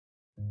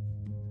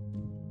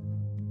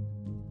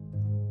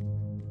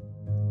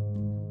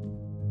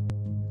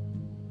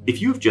If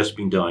you've just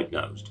been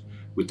diagnosed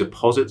with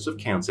deposits of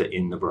cancer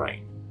in the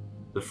brain,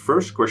 the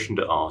first question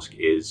to ask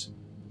is,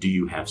 do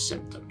you have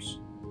symptoms?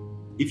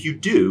 If you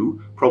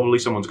do, probably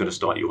someone's going to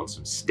start you on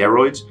some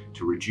steroids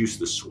to reduce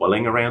the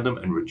swelling around them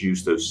and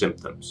reduce those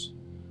symptoms.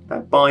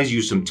 That buys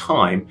you some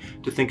time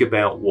to think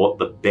about what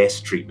the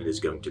best treatment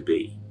is going to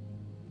be.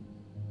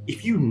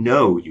 If you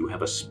know you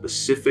have a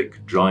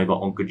specific driver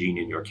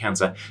oncogene in your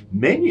cancer,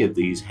 many of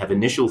these have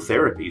initial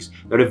therapies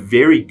that are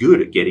very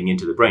good at getting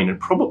into the brain and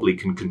probably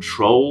can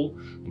control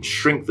and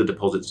shrink the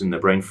deposits in the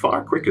brain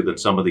far quicker than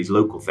some of these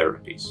local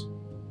therapies.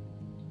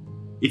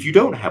 If you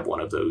don't have one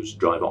of those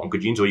driver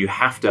oncogenes, or you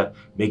have to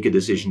make a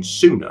decision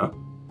sooner,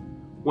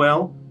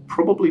 well,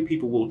 probably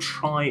people will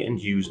try and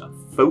use a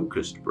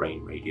focused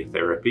brain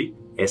radiotherapy,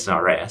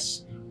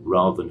 SRS,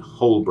 rather than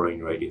whole brain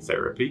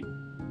radiotherapy.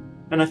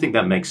 And I think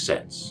that makes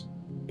sense,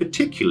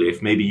 particularly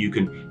if maybe you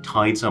can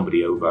tide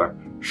somebody over,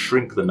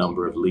 shrink the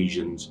number of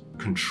lesions,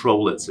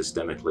 control it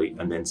systemically,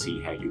 and then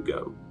see how you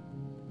go.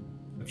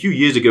 A few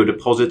years ago,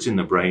 deposits in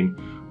the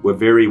brain were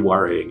very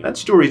worrying. That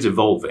story is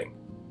evolving.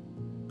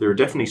 There are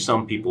definitely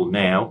some people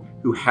now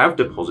who have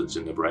deposits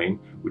in the brain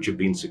which have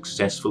been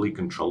successfully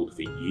controlled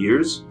for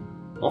years,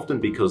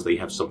 often because they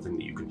have something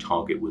that you can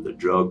target with a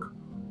drug,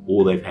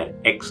 or they've had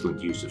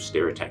excellent use of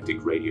stereotactic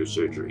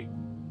radiosurgery.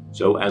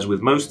 So as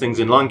with most things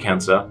in lung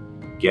cancer,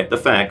 get the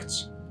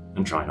facts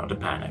and try not to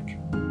panic.